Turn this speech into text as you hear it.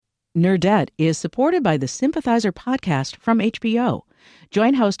Nerdette is supported by the Sympathizer podcast from HBO.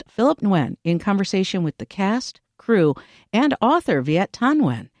 Join host Philip Nguyen in conversation with the cast, crew, and author Viet Thanh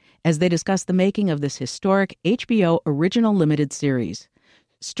Nguyen as they discuss the making of this historic HBO original limited series.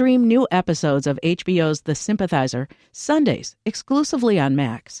 Stream new episodes of HBO's The Sympathizer Sundays exclusively on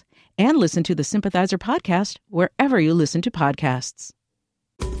Max. And listen to the Sympathizer podcast wherever you listen to podcasts.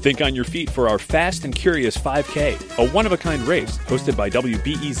 Think on your feet for our Fast and Curious 5K, a one-of-a-kind race hosted by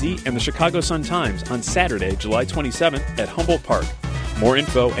WBEZ and the Chicago Sun-Times on Saturday, July 27th at Humboldt Park. More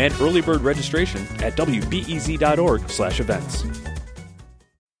info and early bird registration at wbez.org/events.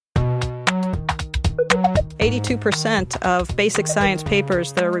 82% of basic science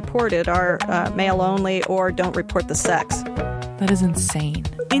papers that are reported are male-only or don't report the sex. That is insane.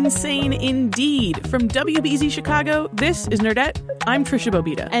 Insane indeed. From WBEZ Chicago, this is Nerdette. I'm Trisha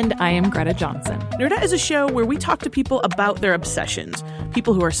Bobita. And I am Greta Johnson. Nerdette is a show where we talk to people about their obsessions.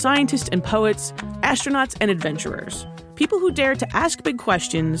 People who are scientists and poets, astronauts and adventurers. People who dare to ask big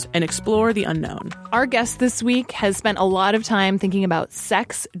questions and explore the unknown. Our guest this week has spent a lot of time thinking about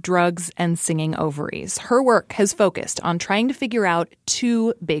sex, drugs, and singing ovaries. Her work has focused on trying to figure out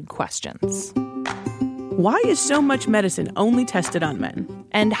two big questions. Why is so much medicine only tested on men?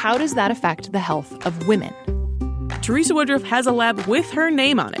 And how does that affect the health of women? Teresa Woodruff has a lab with her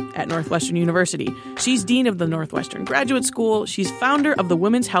name on it at Northwestern University. She's dean of the Northwestern Graduate School. She's founder of the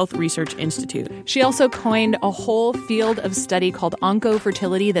Women's Health Research Institute. She also coined a whole field of study called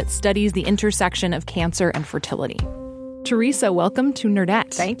oncofertility that studies the intersection of cancer and fertility. Teresa, welcome to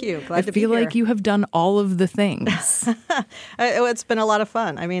Nerdette. Thank you. Glad to be here. I feel like you have done all of the things. It's been a lot of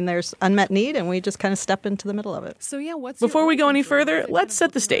fun. I mean, there's unmet need, and we just kind of step into the middle of it. So, yeah, Before we go any further, let's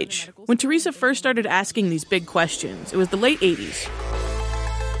set the stage. When Teresa first started asking these big questions, it was the late 80s.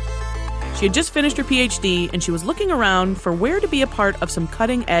 She had just finished her PhD, and she was looking around for where to be a part of some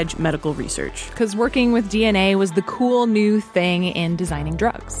cutting-edge medical research. Because working with DNA was the cool new thing in designing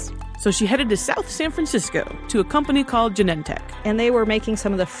drugs. So she headed to South San Francisco to a company called Genentech. And they were making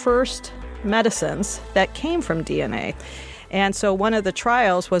some of the first medicines that came from DNA. And so one of the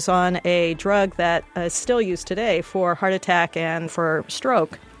trials was on a drug that is still used today for heart attack and for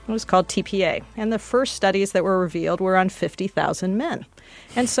stroke. It was called TPA. And the first studies that were revealed were on 50,000 men.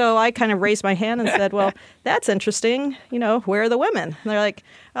 And so I kind of raised my hand and said, well, that's interesting. You know, where are the women? And they're like,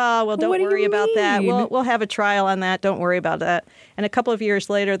 oh, well, don't worry about that. We'll have a trial on that. Don't worry about that. And a couple of years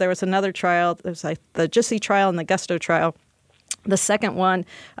later, there was another trial. There was like the JISI trial and the Gusto trial. The second one,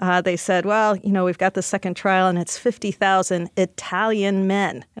 they said, well, you know, we've got the second trial, and it's 50,000 Italian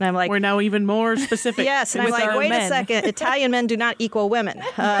men. And I'm like... We're now even more specific. Yes, and I'm like, wait a second. Italian men do not equal women.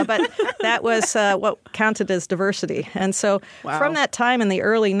 But that was what counted as diversity. And so from that time in the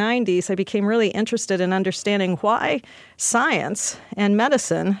early 90s, I became really interested in understanding why science and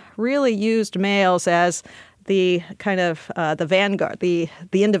medicine really used males as the kind of the vanguard, the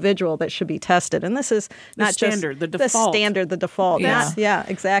individual that should be tested. And this is not standard, just the standard, the default. Yeah, yeah,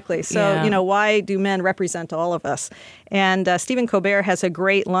 exactly. So, you know, why do men represent all of us? And Stephen Colbert has a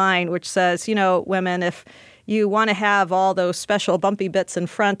great line which says, you know, women, if you want to have all those special bumpy bits in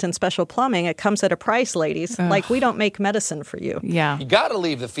front and special plumbing, it comes at a price, ladies. Ugh. Like, we don't make medicine for you. Yeah. You got to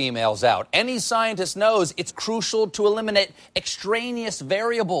leave the females out. Any scientist knows it's crucial to eliminate extraneous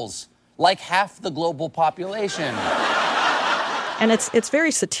variables, like half the global population. And it's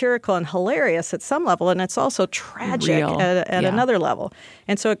very satirical and hilarious at some level, and it's also tragic at another level.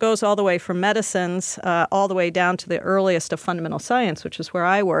 And so it goes all the way from medicines all the way down to the earliest of fundamental science, which is where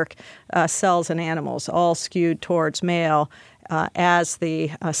I work, cells and animals, all skewed towards male as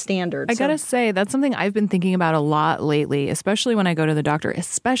the standard. I gotta say, that's something I've been thinking about a lot lately, especially when I go to the doctor,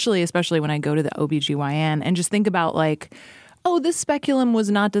 especially when I go to the OBGYN, and just think about, like, oh, this speculum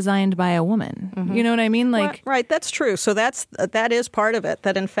was not designed by a woman. Mm-hmm. You know what I mean? Like, right, that's true. So that is part of it.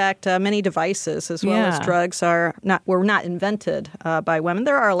 That in fact, many devices as well as drugs were not invented by women.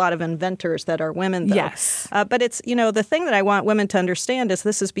 There are a lot of inventors that are women, though. Yes, but it's, you know, the thing that I want women to understand is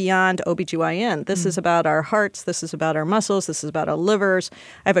this is beyond OBGYN. This is about our hearts. This is about our muscles. This is about our livers.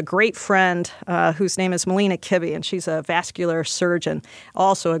 I have a great friend whose name is Melina Kibbe, and she's a vascular surgeon,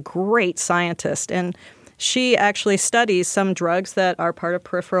 also a great scientist. And she actually studies some drugs that are part of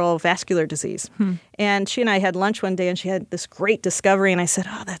peripheral vascular disease. And she and I had lunch one day, and she had this great discovery. And I said,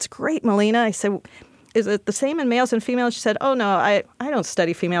 oh, that's great, Melina. I said, is it the same in males and females? She said, oh, no, I don't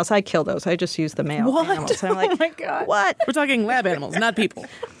study females. I kill those. I just use the male animals. And I'm like, oh, my God. What? We're talking lab animals, not people.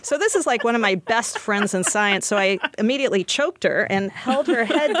 So this is like one of my best friends in science. So I immediately choked her and held her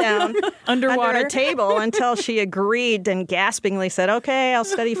head down under a table until she agreed and gaspingly said, okay, I'll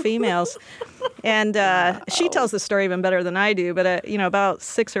study females. And she tells the story even better than I do. But about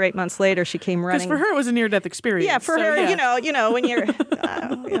 6 or 8 months later, she came running. Because for her, it was a near-death experience. Yeah, for her, yeah. when you're,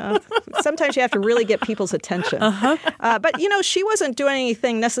 sometimes you have to really get people's attention. But she wasn't doing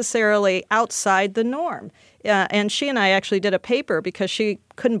anything necessarily outside the norm. And she and I actually did a paper because she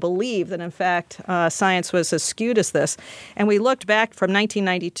couldn't believe that, in fact, science was as skewed as this. And we looked back from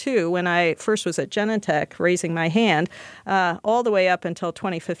 1992, when I first was at Genentech, raising my hand, all the way up until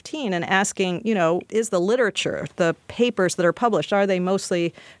 2015, and asking, is the literature, the papers that are published, are they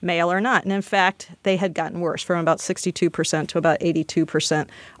mostly male or not? And in fact, they had gotten worse, from about 62% to about 82%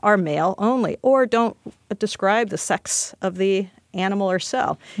 are male only, or don't describe the sex of the animal or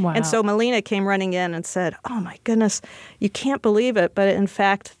cell. Wow. And so Melina came running in and said, oh my goodness, you can't believe it, but in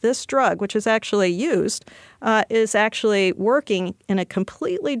fact this drug, which is actually used, is actually working in a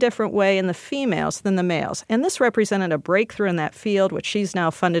completely different way in the females than the males. And this represented a breakthrough in that field, which she's now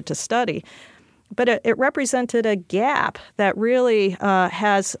funded to study. But it represented a gap that really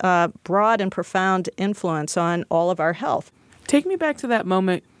has broad and profound influence on all of our health. Take me back to that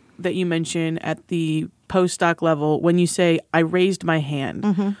moment that you mentioned at the postdoc level when you say, I raised my hand.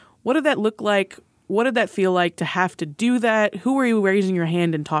 Mm-hmm. What did that look like? What did that feel like to have to do that? Who were you raising your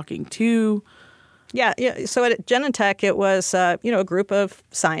hand and talking to? Yeah. So at Genentech, it was a group of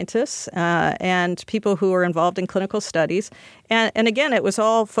scientists and people who were involved in clinical studies. And again, it was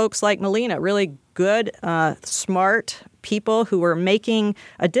all folks like Melina, really good, smart people who were making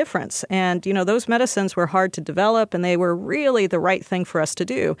a difference. And, those medicines were hard to develop, and they were really the right thing for us to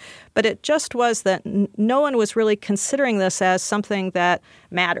do. But it just was that no one was really considering this as something that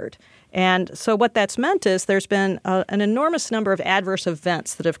mattered. And so what that's meant is there's been an enormous number of adverse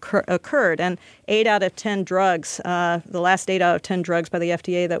events that have occurred. And 8 out of 10 drugs, the last 8 out of 10 drugs by the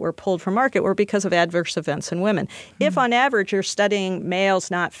FDA that were pulled from market were because of adverse events in women. Mm-hmm. If on average you're studying males,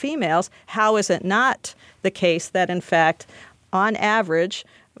 not females, how is it not the case that, in fact, on average,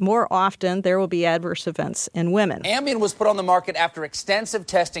 more often there will be adverse events in women? Ambien was put on the market after extensive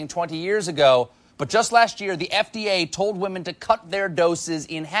testing 20 years ago. But just last year, the FDA told women to cut their doses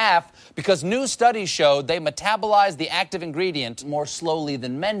in half because new studies showed they metabolize the active ingredient more slowly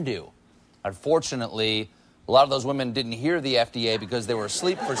than men do. Unfortunately, a lot of those women didn't hear the FDA because they were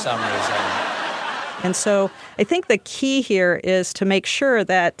asleep for some reason. And so I think the key here is to make sure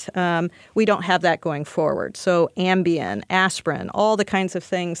that we don't have that going forward. So Ambien, aspirin, all the kinds of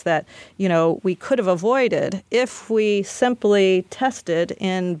things that, we could have avoided if we simply tested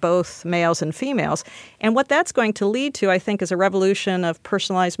in both males and females. And what that's going to lead to, I think, is a revolution of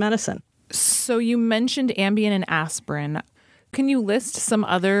personalized medicine. So you mentioned Ambien and aspirin. Can you list some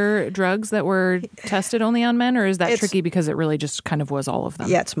other drugs that were tested only on men, or is that tricky because it really just kind of was all of them?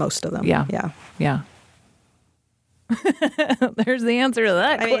 Yeah, it's most of them. Yeah. Yeah. There's the answer to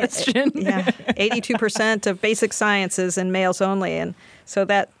that question. 82% of basic science is in males only, and so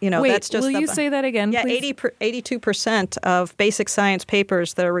that Wait, that's just. Will you say that again? Yeah, please? 82% of basic science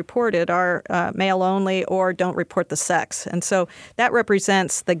papers that are reported are male only or don't report the sex, and so that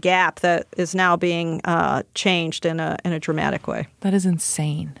represents the gap that is now being changed in a dramatic way. That is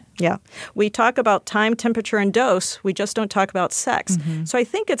insane. Yeah. We talk about time, temperature, and dose. We just don't talk about sex. Mm-hmm. So I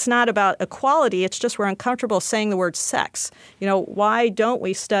think it's not about equality. It's just we're uncomfortable saying the word sex. Why don't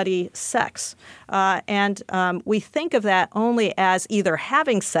we study sex? And we think of that only as either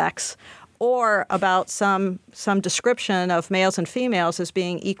having sex or about some description of males and females as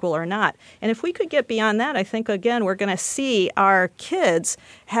being equal or not. And if we could get beyond that, I think, again, we're going to see our kids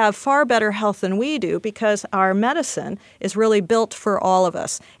have far better health than we do because our medicine is really built for all of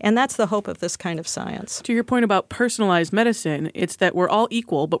us. And that's the hope of this kind of science. To your point about personalized medicine, it's that we're all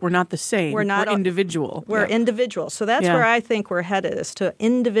equal, but we're not the same. We're individual. We're individual. So that's where I think we're headed, is to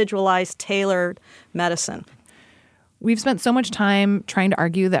individualized, tailored medicine. We've spent so much time trying to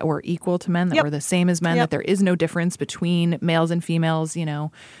argue that we're equal to men, that we're the same as men, that there is no difference between males and females.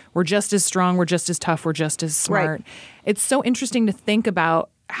 We're just as strong, we're just as tough, we're just as smart. Right. It's so interesting to think about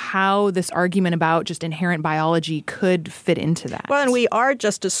how this argument about just inherent biology could fit into that. Well, and we are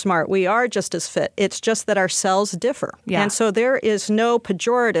just as smart. We are just as fit. It's just that our cells differ. Yeah. And so there is no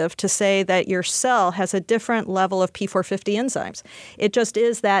pejorative to say that your cell has a different level of P450 enzymes. It just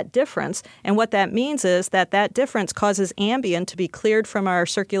is that difference. And what that means is that difference causes Ambien to be cleared from our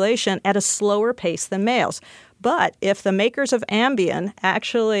circulation at a slower pace than males. But if the makers of Ambien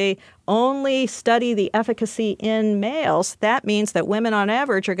actually only study the efficacy in males, that means that women on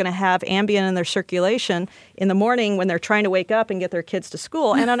average are going to have Ambien in their circulation in the morning when they're trying to wake up and get their kids to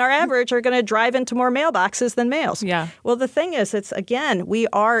school. And on our average are going to drive into more mailboxes than males. Yeah. Well, the thing is, we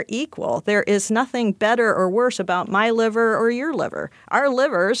are equal. There is nothing better or worse about my liver or your liver. Our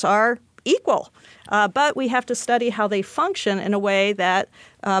livers are equal. But we have to study how they function in a way that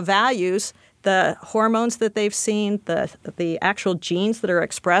values the hormones that they've seen, the actual genes that are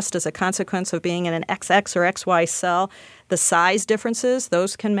expressed as a consequence of being in an XX or XY cell, the size differences,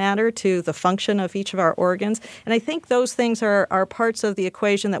 those can matter to the function of each of our organs. And I think those things are parts of the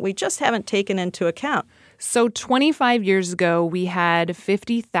equation that we just haven't taken into account. So 25 years ago, we had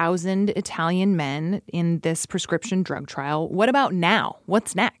 50,000 Italian men in this prescription drug trial. What about now?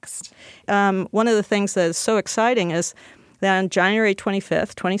 What's next? One of the things that is so exciting is that on January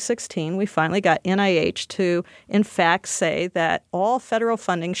 25th, 2016, we finally got NIH to, in fact, say that all federal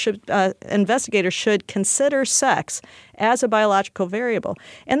funding investigators should consider sex as a biological variable.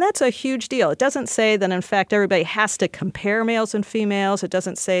 And that's a huge deal. It doesn't say that, in fact, everybody has to compare males and females. It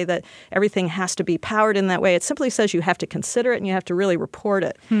doesn't say that everything has to be powered in that way. It simply says you have to consider it and you have to really report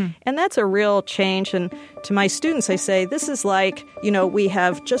it. And that's a real change. And to my students, I say, this is like, we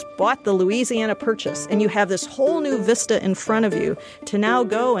have just bought the Louisiana Purchase, and you have this whole new vista in front of you to now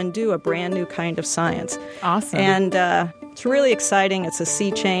go and do a brand new kind of science. Awesome. And it's really exciting. It's a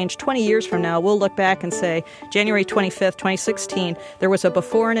sea change. 20 years from now, we'll look back and say, January 25th, 2016, there was a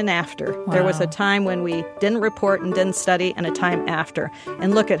before and an after. Wow. There was a time when we didn't report and didn't study, and a time after.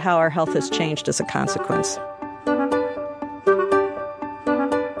 And look at how our health has changed as a consequence.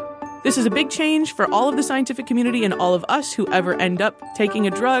 This is a big change for all of the scientific community and all of us who ever end up taking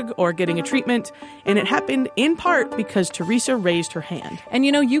a drug or getting a treatment. And it happened in part because Teresa raised her hand. And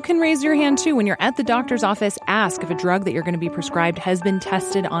you can raise your hand too. When you're at the doctor's office, ask if a drug that you're going to be prescribed has been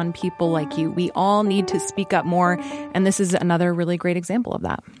tested on people like you. We all need to speak up more. And this is another really great example of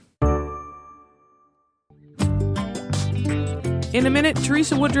that. In a minute,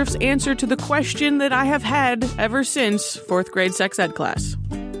 Teresa Woodruff's answer to the question that I have had ever since fourth grade sex ed class.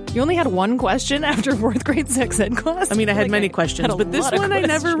 You only had one question after fourth grade sex ed class? I mean, I had many questions, but this one I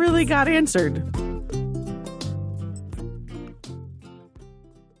never really got answered.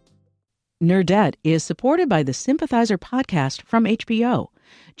 Nerdette is supported by the Sympathizer podcast from HBO.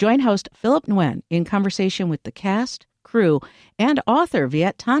 Join host Philip Nguyen in conversation with the cast, crew, and author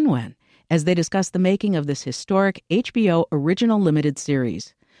Viet Thanh Nguyen as they discuss the making of this historic HBO original limited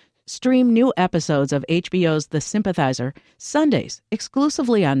series. Stream new episodes of HBO's The Sympathizer Sundays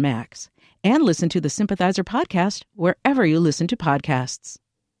exclusively on Max, and listen to the Sympathizer podcast wherever you listen to podcasts.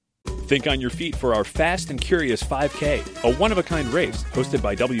 Think on your feet for our Fast and Curious 5K, a one-of-a-kind race hosted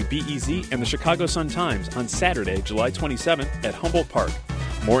by WBEZ and the Chicago Sun-Times on Saturday, July 27th at Humboldt Park.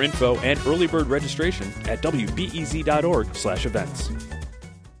 More info and early bird registration at wbez.org/events.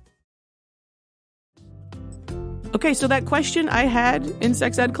 Okay, so that question I had in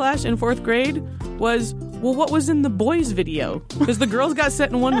sex ed class in fourth grade was, well, what was in the boys' video? Because the girls got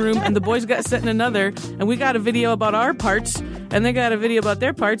set in one room and the boys got set in another, and we got a video about our parts, and they got a video about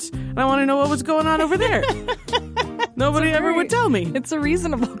their parts, and I want to know what was going on over there. Nobody ever would tell me. It's a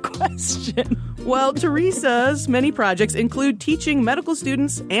reasonable question. Well, Teresa's many projects include teaching medical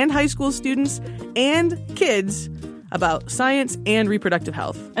students and high school students and kids about science and reproductive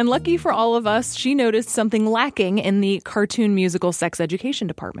health. And lucky for all of us, she noticed something lacking in the cartoon musical sex education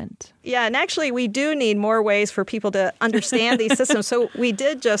department. Yeah, and actually we do need more ways for people to understand these systems. So we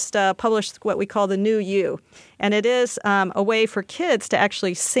did just publish what we call the New You. And it is a way for kids to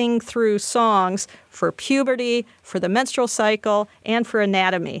actually sing through songs for puberty, for the menstrual cycle, and for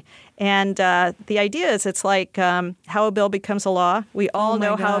anatomy. And the idea is it's like how a bill becomes a law. We all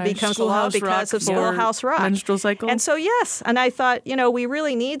know how it becomes a law because of Schoolhouse Rock. Menstrual cycle. And so, yes. And I thought, we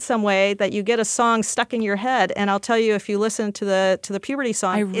really need some way that you get a song stuck in your head. And I'll tell you, if you listen to the puberty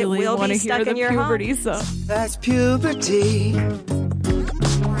song, it will be stuck in your puberty song. That's puberty.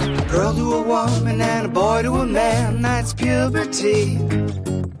 Girl to a woman and a boy to a man. That's puberty.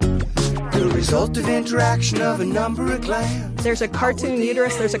 The result of interaction of a number of glands. There's a cartoon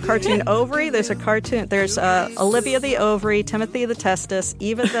uterus, there's a cartoon ovary, there's Olivia the ovary, Timothy the testis,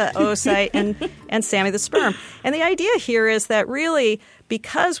 Eva the oocyte, and Sammy the sperm. And the idea here is that really,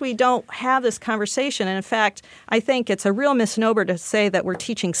 because we don't have this conversation, and in fact, I think it's a real misnomer to say that we're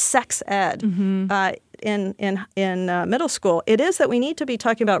teaching sex ed in middle school. It is that we need to be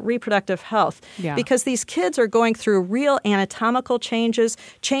talking about reproductive health because these kids are going through real anatomical changes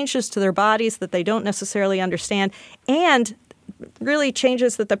to their bodies that they don't necessarily understand, and really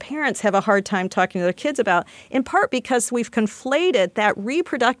changes that the parents have a hard time talking to their kids about, in part because we've conflated that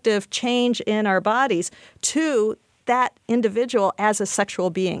reproductive change in our bodies to that individual as a sexual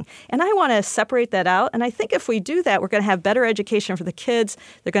being. And I want to separate that out. And I think if we do that, we're going to have better education for the kids.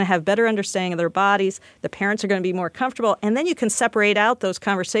 They're going to have better understanding of their bodies. The parents are going to be more comfortable. And then you can separate out those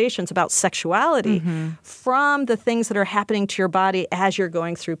conversations about sexuality from the things that are happening to your body as you're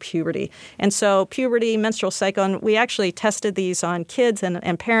going through puberty. And so puberty, menstrual cycle, and we actually tested these on kids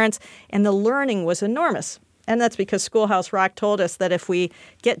and parents, and the learning was enormous. And that's because Schoolhouse Rock told us that if we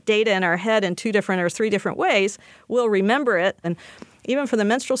get data in our head in 2 different or 3 different ways, we'll remember it. And even for the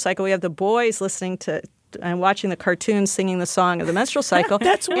menstrual cycle, we have the boys listening to and watching the cartoons, singing the song of the menstrual cycle.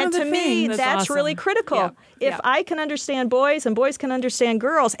 That's one of the to me, things. that's awesome. really critical. Yeah. If I can understand boys and boys can understand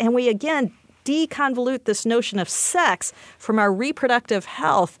girls, and we, again, deconvolute this notion of sex from our reproductive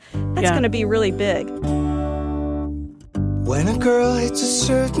health, that's going to be really big. When a girl hits a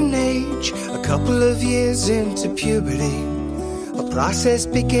certain age, a couple of years into puberty, a process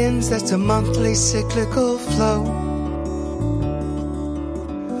begins that's a monthly cyclical flow.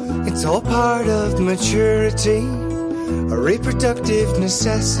 It's all part of maturity, a reproductive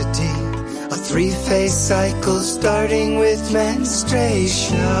necessity, a 3-phase cycle starting with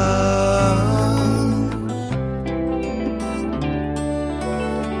menstruation.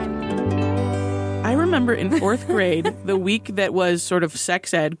 I remember in 4th grade, the week that was sort of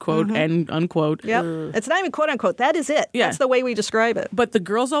sex ed, quote and unquote. Yep. It's not even quote unquote. That is it. Yeah. That's the way we describe it. But the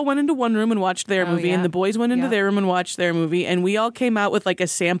girls all went into one room and watched their movie, yeah. and the boys went into their room and watched their movie, and we all came out with like a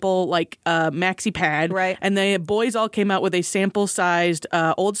sample, like maxi pad, Right. And the boys all came out with a sample-sized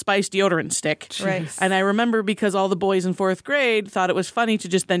Old Spice deodorant stick, Right. And I remember because all the boys in 4th grade thought it was funny to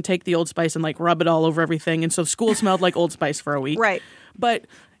just then take the Old Spice and like rub it all over everything, and so school smelled like Old Spice for a week, Right. But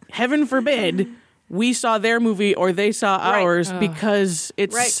heaven forbid we saw their movie or they saw ours because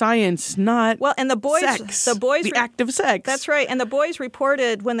it's Right. science, not And the boys, sex, the act of sex. That's right. And the boys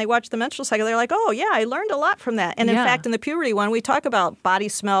reported when they watched the menstrual cycle, they're like, "Oh yeah, I learned a lot from that." And in fact, in the puberty one, we talk about body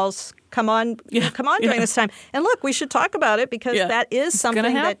smells. Come on during this time. And look, we should talk about it because that is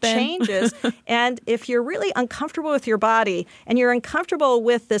something that changes. And if you're really uncomfortable with your body and you're uncomfortable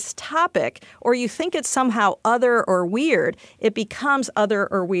with this topic, or you think it's somehow other or weird, it becomes other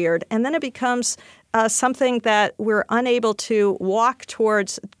or weird. And then it becomes something that we're unable to walk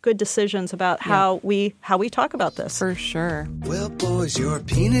towards good decisions about how we talk about this. For sure. Well, boys, your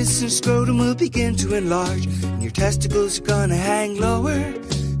penis and scrotum will begin to enlarge, and your testicles are gonna hang lower,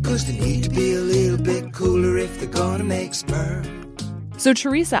 'cause they need to be a little bit cooler if they're gonna make sperm. So,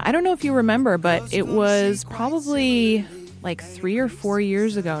 Teresa, I don't know if you remember, but it was probably like 3 or 4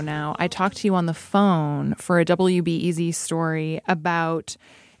 years ago now. I talked to you on the phone for a WBEZ story about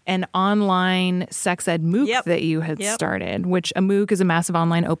an online sex ed MOOC that you had started, which a MOOC is a massive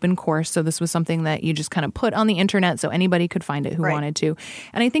online open course. So this was something that you just kind of put on the internet so anybody could find it who wanted to.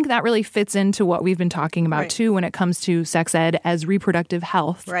 And I think that really fits into what we've been talking about too when it comes to sex ed as reproductive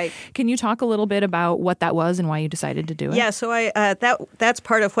health. Right. Can you talk a little bit about what that was and why you decided to do it? Yeah, so that's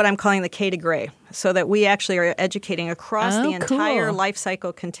part of what I'm calling the K to Gray, so that we actually are educating across the entire life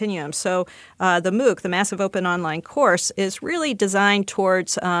cycle continuum. So the MOOC, the Massive Open Online Course, is really designed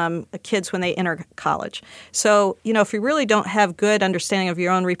towards kids when they enter college. So, if you really don't have good understanding of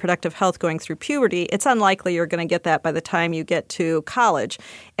your own reproductive health going through puberty, it's unlikely you're going to get that by the time you get to college.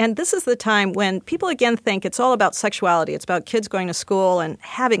 And this is the time when people again think it's all about sexuality. It's about kids going to school and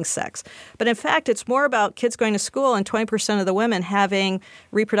having sex. But in fact, it's more about kids going to school and 20% of the women having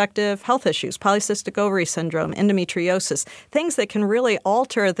reproductive health issues, polycystic ovary syndrome, endometriosis, things that can really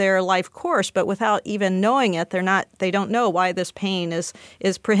alter their life course, but without even knowing it, they don't know why this pain is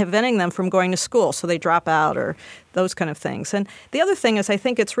preventing them from going to school, so they drop out or those kind of things. And the other thing is I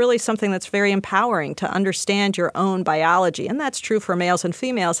think it's really something that's very empowering to understand your own biology, and that's true for males and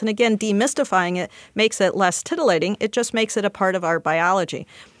females. And again, demystifying it makes it less titillating. It just makes it a part of our biology.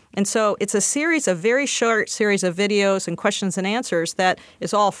 And so it's a very short series of videos and questions and answers that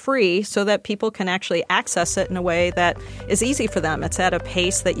is all free so that people can actually access it in a way that is easy for them. It's at a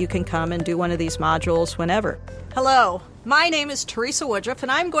pace that you can come and do one of these modules whenever. Hello, my name is Teresa Woodruff, and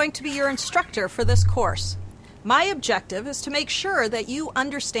I'm going to be your instructor for this course. My objective is to make sure that you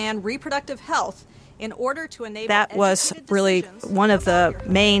understand reproductive health in order to enable that was really one of the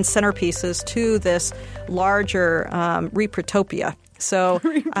main centerpieces to this larger Reprotopia. So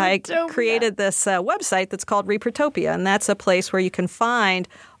I created this website that's called Reprotopia, and that's a place where you can find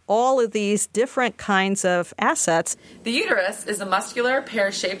all of these different kinds of assets. The uterus is a muscular,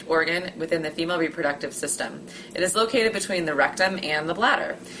 pear-shaped organ within the female reproductive system. It is located between the rectum and the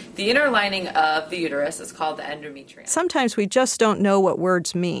bladder. The inner lining of the uterus is called the endometrium. Sometimes we just don't know what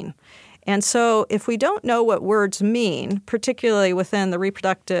words mean. And so if we don't know what words mean, particularly within the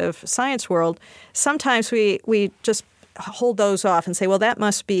reproductive science world, sometimes we just hold those off and say, well, that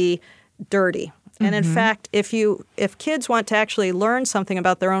must be dirty. And in fact, if kids want to actually learn something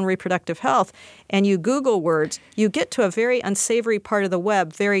about their own reproductive health and you Google words, you get to a very unsavory part of the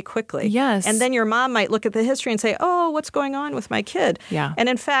web very quickly. Yes. And then your mom might look at the history and say, oh, what's going on with my kid? Yeah. And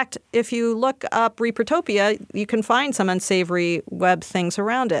in fact, if you look up Reprotopia, you can find some unsavory web things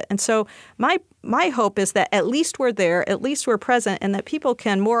around it. And so my hope is that at least we're there, at least we're present, and that people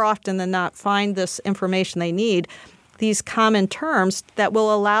can more often than not find this information they need, these common terms that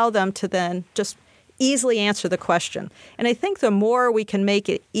will allow them to then just easily answer the question. And I think the more we can make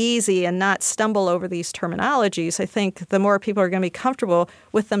it easy and not stumble over these terminologies, I think the more people are going to be comfortable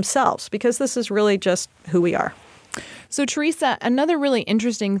with themselves, because this is really just who we are. So, Teresa, another really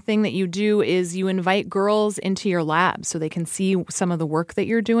interesting thing that you do is you invite girls into your lab so they can see some of the work that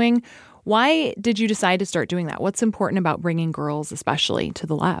you're doing. Why did you decide to start doing that? What's important about bringing girls especially to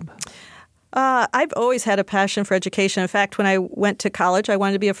the lab? I've always had a passion for education. In fact, when I went to college, I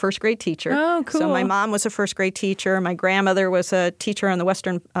wanted to be a first grade teacher. Oh, cool. So my mom was a first grade teacher. My grandmother was a teacher in the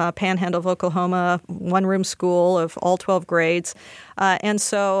western panhandle of Oklahoma, one-room school of all 12 grades. And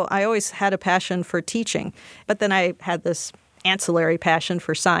so I always had a passion for teaching. But then I had this ancillary passion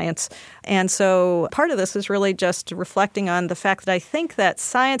for science. And so part of this is really just reflecting on the fact that I think that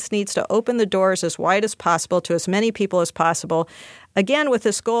science needs to open the doors as wide as possible to as many people as possible. Again, with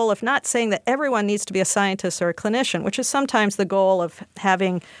this goal of not saying that everyone needs to be a scientist or a clinician, which is sometimes the goal of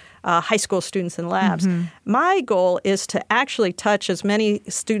having high school students in labs. My goal is to actually touch as many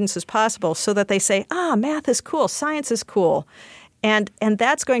students as possible so that they say, math is cool, science is cool. And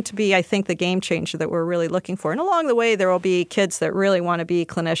that's going to be, I think, the game changer that we're really looking for. And along the way, there will be kids that really want to be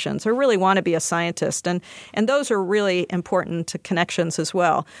clinicians or really want to be a scientist. And those are really important connections as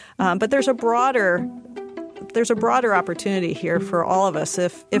well. But there's a broader opportunity here for all of us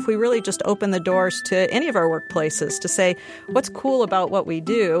if we really just open the doors to any of our workplaces to say what's cool about what we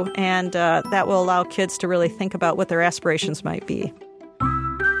do, and that will allow kids to really think about what their aspirations might be.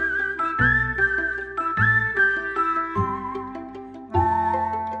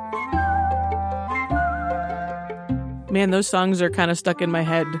 Man, those songs are kind of stuck in my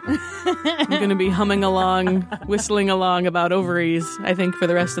head. I'm going to be humming along, whistling along about ovaries, I think, for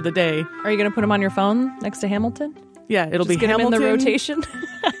the rest of the day. Are you going to put them on your phone next to Hamilton? Yeah, it'll Just be get Hamilton. them in the rotation.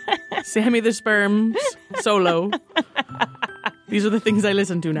 Sammy the Sperms, solo. These are the things I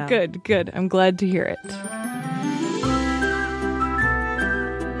listen to now. Good. I'm glad to hear it.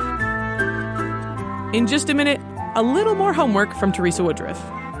 In just a minute, a little more homework from Teresa Woodruff.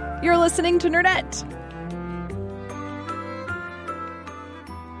 You're listening to Nerdette.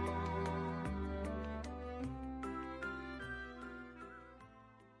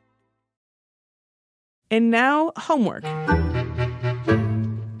 And now, homework.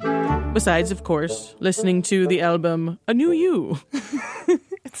 Besides, of course, listening to the album A New You.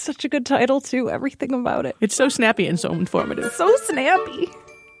 It's such a good title, too. Everything about it. It's so snappy and so informative. So snappy.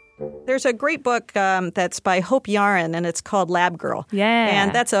 There's a great book that's by Hope Yaron, and it's called Lab Girl. Yeah.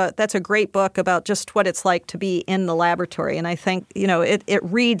 And that's a great book about just what it's like to be in the laboratory. And I think, it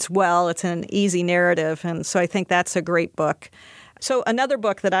reads well. It's an easy narrative. And so I think that's a great book. So another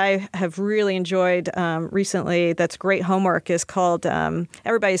book that I have really enjoyed recently that's great homework is called,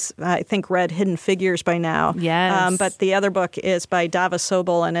 everybody's, I think, read Hidden Figures by now. Yes. But the other book is by Dava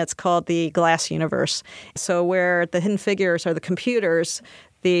Sobel, and it's called The Glass Universe. So where the hidden figures are the computers,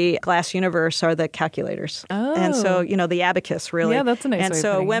 the glass universe are the calculators. Oh. And so, the abacus, really. Yeah, that's a nice way And of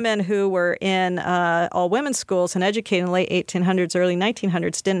so putting it. women who were in all-women's schools and educated in the late 1800s, early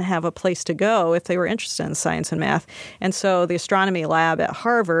 1900s didn't have a place to go if they were interested in science and math. And so the astronomy lab at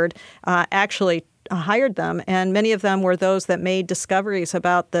Harvard actually hired them, and many of them were those that made discoveries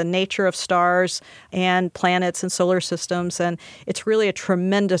about the nature of stars and planets and solar systems. And it's really a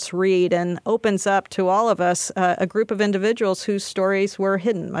tremendous read and opens up to all of us a group of individuals whose stories were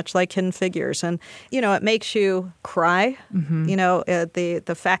hidden, much like Hidden Figures. And, it makes you cry,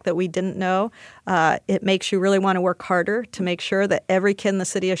 the fact that we didn't know. It makes you really want to work harder to make sure that every kid in the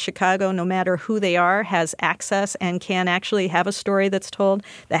city of Chicago, no matter who they are, has access and can actually have a story that's told,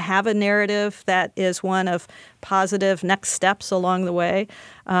 that have a narrative that is one of positive next steps along the way.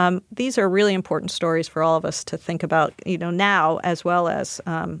 These are really important stories for all of us to think about, now as well as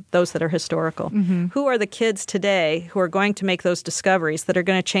those that are historical. Who are the kids today who are going to make those discoveries that are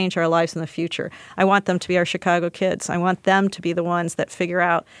going to change our lives in the future? I want them to be our Chicago kids. I want them to be the ones that figure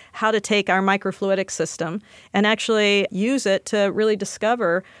out how to take our microfluidic system and actually use it to really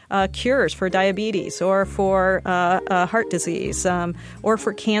discover cures for diabetes or for heart disease or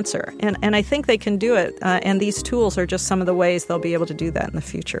for cancer. And I think they can do it. And these tools are just some of the ways they'll be able to do that in the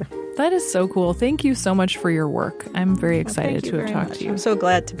future. That is so cool. Thank you so much for your work. I'm very excited to have talked to you. I'm so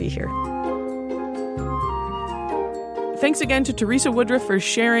glad to be here. Thanks again to Teresa Woodruff for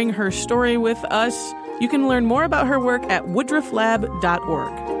sharing her story with us. You can learn more about her work at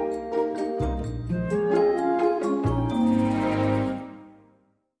woodrufflab.org.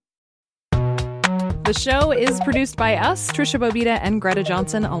 The show is produced by us, Trisha Bobita and Greta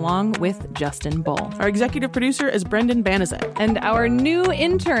Johnson, along with Justin Bull. Our executive producer is Brendan Banaszak. And our new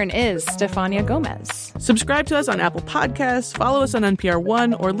intern is Stefania Gomez. Subscribe to us on Apple Podcasts, follow us on NPR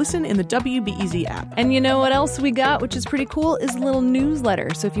One, or listen in the WBEZ app. And you know what else we got, which is pretty cool, is a little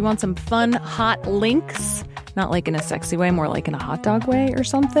newsletter. So if you want some fun, hot links, not like in a sexy way, more like in a hot dog way or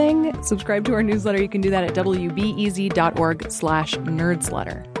something, subscribe to our newsletter. You can do that at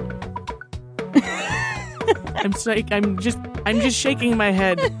wbez.org/nerdsletter. I'm just shaking my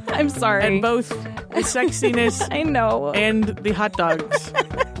head. I'm sorry. And both the sexiness I know. And the hot dogs.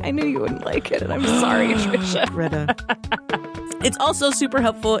 I knew you wouldn't like it, and I'm sorry, Trisha. Greta. It's also super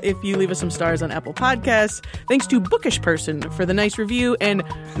helpful if you leave us some stars on Apple Podcasts. Thanks to Bookish Person for the nice review, and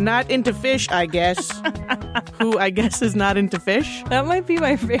Not Into Fish, I guess, who I guess is not into fish. That might be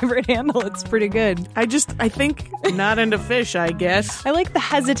my favorite handle. It's pretty good. I think not into fish, I guess. I like the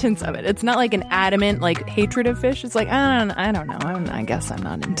hesitance of it. It's not like an adamant hatred of fish. It's like, I don't know. I guess I'm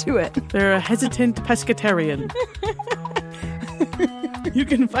not into it. They're a hesitant pescatarian. You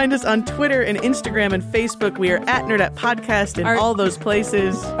can find us on Twitter and Instagram and Facebook. We are at Nerdette Podcast in all those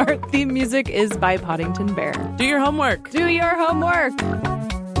places. Our theme music is by Poddington Bear. Do your homework. Do your homework.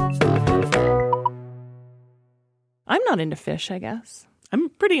 I'm not into fish, I guess. I'm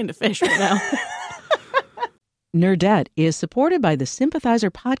pretty into fish right now. Nerdette is supported by the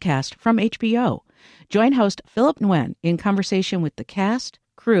Sympathizer podcast from HBO. Join host Philip Nguyen in conversation with the cast,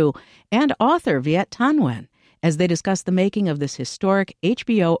 crew, and author Viet Thanh Nguyen as they discuss the making of this historic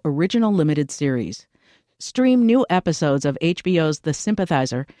HBO original limited series. Stream new episodes of HBO's The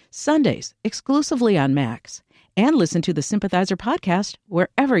Sympathizer Sundays exclusively on Max, and listen to the Sympathizer podcast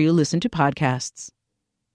wherever you listen to podcasts.